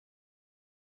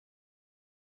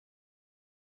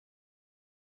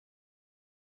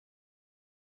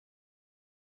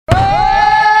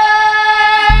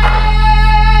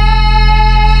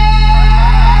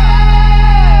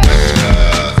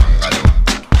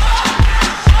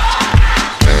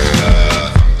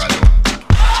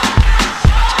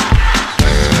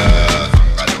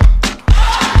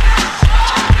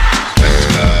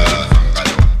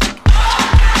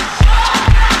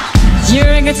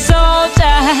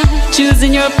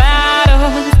choosing your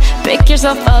battles. Pick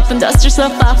yourself up and dust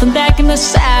yourself off and back in the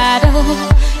saddle.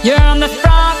 You're on the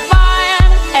front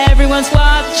line, everyone's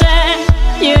watching.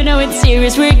 You know it's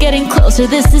serious, we're getting closer,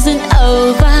 this isn't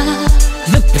over.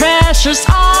 The pressure's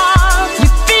on, you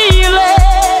feel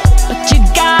it, but you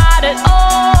got it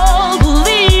all,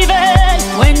 believe it.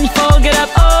 When you fall, get up,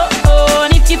 oh, oh,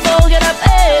 and if you fall, get up,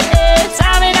 eh, eh.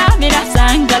 Samina, mina,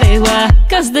 sangalewa,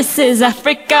 cause this is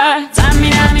Africa.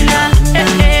 Samina, mina, eh,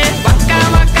 eh, waka,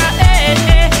 waka, eh,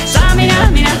 eh.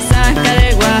 Samina, mina,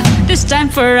 sangalewa, this time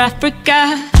for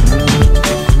Africa.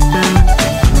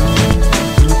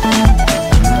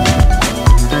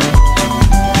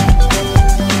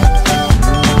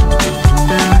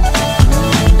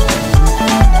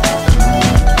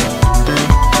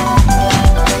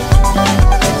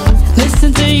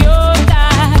 Listen to your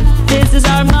dad, this is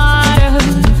our motto.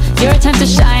 Your time to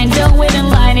shine, don't wait in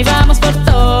line, y vamos por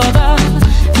todo.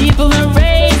 People are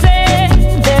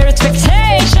raising their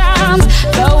expectations.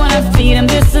 Go on and feed them,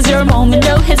 this is your moment,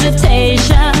 no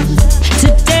hesitation.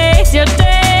 Today's your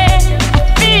day, I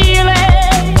feel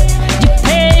it. You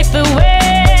pave the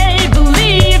way,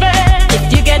 believe it.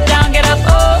 If you get down, get up,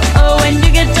 oh, oh. When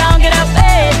you get down, get up,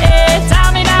 eh, eh.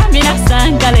 Samina, mina,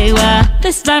 sangalewa,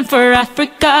 this time for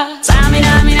Africa.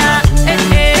 Samina, mina,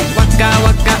 eh, eh. Waka,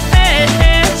 waka, eh,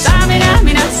 eh. Samina,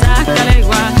 mina,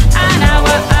 sangalewa,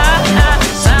 anawa, ah, ah.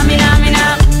 Samina, mina,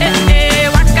 eh, eh.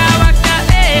 Waka, waka,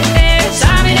 eh, eh.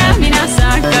 Samina, mina,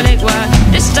 sangalewa,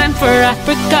 this time for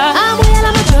Africa. I'm well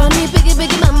on my journey, biggie,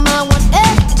 biggie mama, 1 A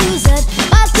to Z.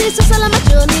 My sisters all on my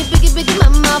journey, biggie, biggie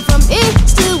mama, from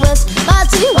east to west.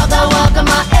 Party, waka, waka,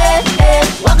 my eh, eh.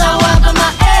 Waka, waka, my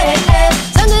eh, eh.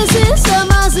 Sangin' since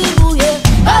summer, Zimbabwe, yeah.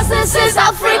 'Cause this is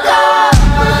Africa.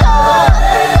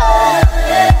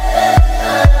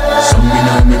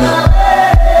 Samina, mina,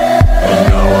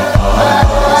 anawa, ah,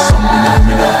 ah. Samina,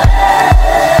 mina,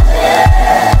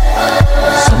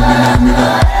 samina, mina,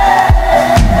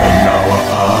 anawa,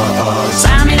 ah, ah.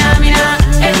 Samina, mina,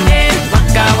 eh, eh.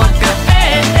 Waka, waka,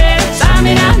 eh, eh.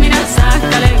 Samina, mina,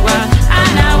 sangalewa,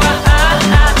 anawa, ah,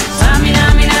 ah. Samina,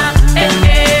 mina, eh,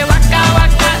 eh. Waka,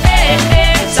 waka, eh,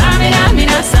 eh. Samina,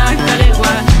 mina,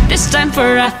 sangalewa, this time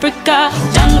for Africa.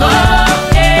 Tango,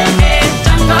 eh, eh.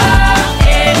 Tango,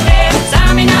 eh, eh.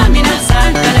 Samina, mina,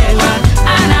 sangalewa,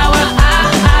 anawa, ah,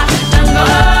 ah. Tango,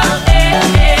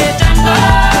 eh, eh. Tango,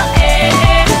 eh,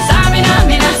 eh. Samina,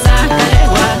 mina,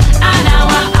 sangalewa,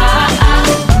 anawa, ah, ah.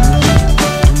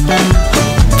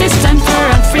 This time for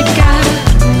Africa.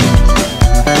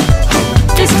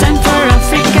 This time for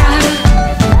Africa.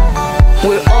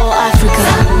 We're all Africa.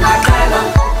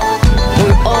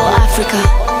 We're all Africa.